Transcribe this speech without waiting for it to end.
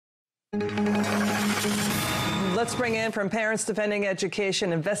Let's bring in from Parents Defending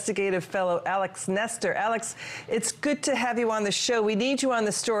Education, investigative fellow Alex Nestor. Alex, it's good to have you on the show. We need you on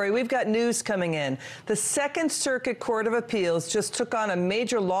the story. We've got news coming in. The Second Circuit Court of Appeals just took on a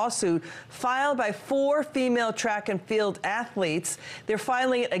major lawsuit filed by 4 female track and field athletes. They're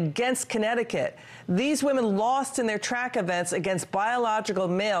filing it against Connecticut. These women lost in their track events against biological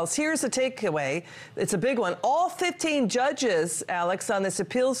males. Here's the takeaway. It's a big one. All 15 judges, Alex, on this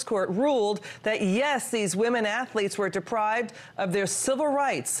appeals court ruled that, yes, these women athletes were deprived of their civil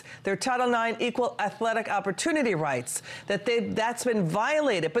rights, their Title IX equal athletic opportunity rights, that's been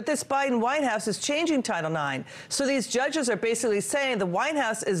violated. But this Biden White House is changing Title IX. So these judges are basically saying the White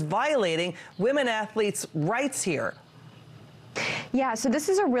House is violating women athletes' rights here. Yeah, so this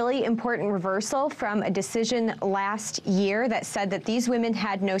is a really important reversal from a decision last year that said that these women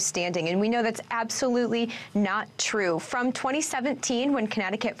had no standing, and we know that's absolutely not true. From 2017, when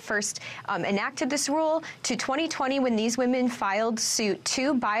Connecticut first enacted this rule, to 2020, when these women filed suit,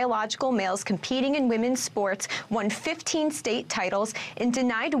 2 biological males competing in women's sports won 15 state titles and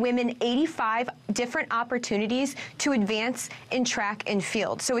denied women 85 different opportunities to advance in track and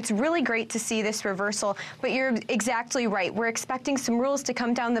field. So it's really great to see this reversal, but you're exactly right. We're expecting some rules to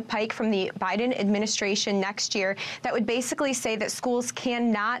come down the pike from the Biden administration next year that would basically say that schools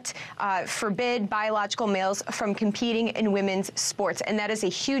cannot forbid biological males from competing in women's sports. And that is a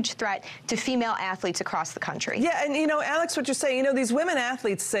huge threat to female athletes across the country. Yeah, and Alex, what you're saying, these women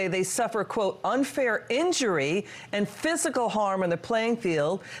athletes say they suffer, quote, unfair injury and physical harm on the playing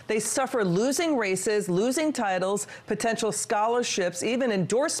field. They suffer losing races, losing titles, potential scholarships, even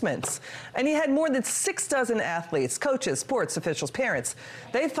endorsements. And he had more than 6 dozen athletes, coaches, sports officials, parents.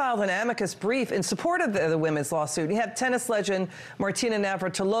 They filed an amicus brief in support of the women's lawsuit. You have tennis legend Martina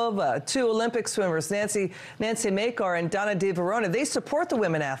Navratilova, 2 Olympic swimmers, Nancy Makar and Donna Di Verona. They support the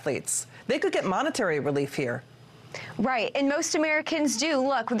women athletes. They could get monetary relief here. Right, and most Americans do.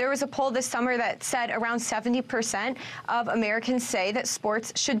 Look, there was a poll this summer that said around 70% of Americans say that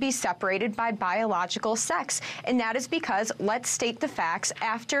sports should be separated by biological sex. And that is because, let's state the facts,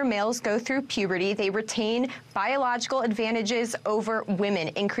 after males go through puberty, they retain biological advantages over women,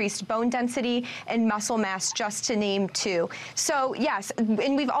 increased bone density and muscle mass, just to name 2. So, yes,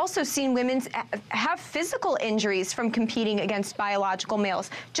 and we've also seen women have physical injuries from competing against biological males.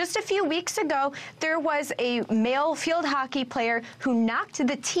 Just a few weeks ago, there was a male field hockey player who knocked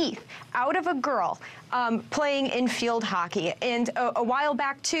the teeth out of a girl playing in field hockey. And a while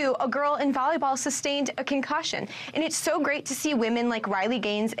back, too, a girl in volleyball sustained a concussion. And it's so great to see women like Riley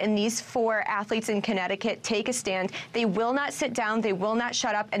Gaines and these 4 athletes in Connecticut take a stand. They will not sit down, they will not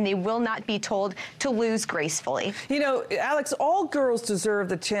shut up, and they will not be told to lose gracefully. Alex, all girls deserve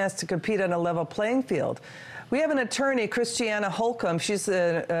the chance to compete on a level playing field. We have an attorney, Christiana Holcomb, she's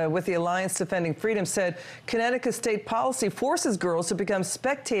with the Alliance Defending Freedom, said Connecticut state policy forces girls to become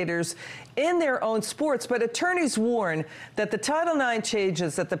spectators in their own sports, but attorneys warn that the Title IX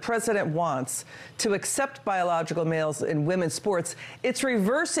changes that the president wants to accept biological males in women's sports, it's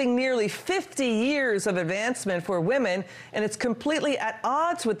reversing nearly 50 years of advancement for women, and it's completely at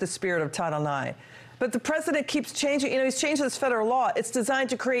odds with the spirit of Title IX. But the president keeps changing, he's changed this federal law. It's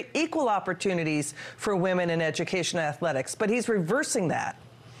designed to create equal opportunities for women in education and athletics, but he's reversing that.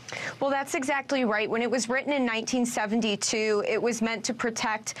 Well, that's exactly right. When it was written in 1972, it was meant to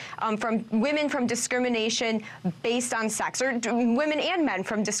protect women from discrimination based on sex, or women and men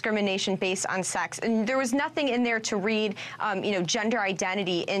from discrimination based on sex. And there was nothing in there to read, gender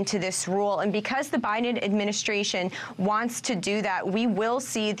identity into this rule. And because the Biden administration wants to do that, we will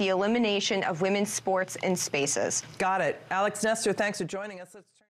see the elimination of women's sports and spaces. Got it. Alex Nestor, thanks for joining us.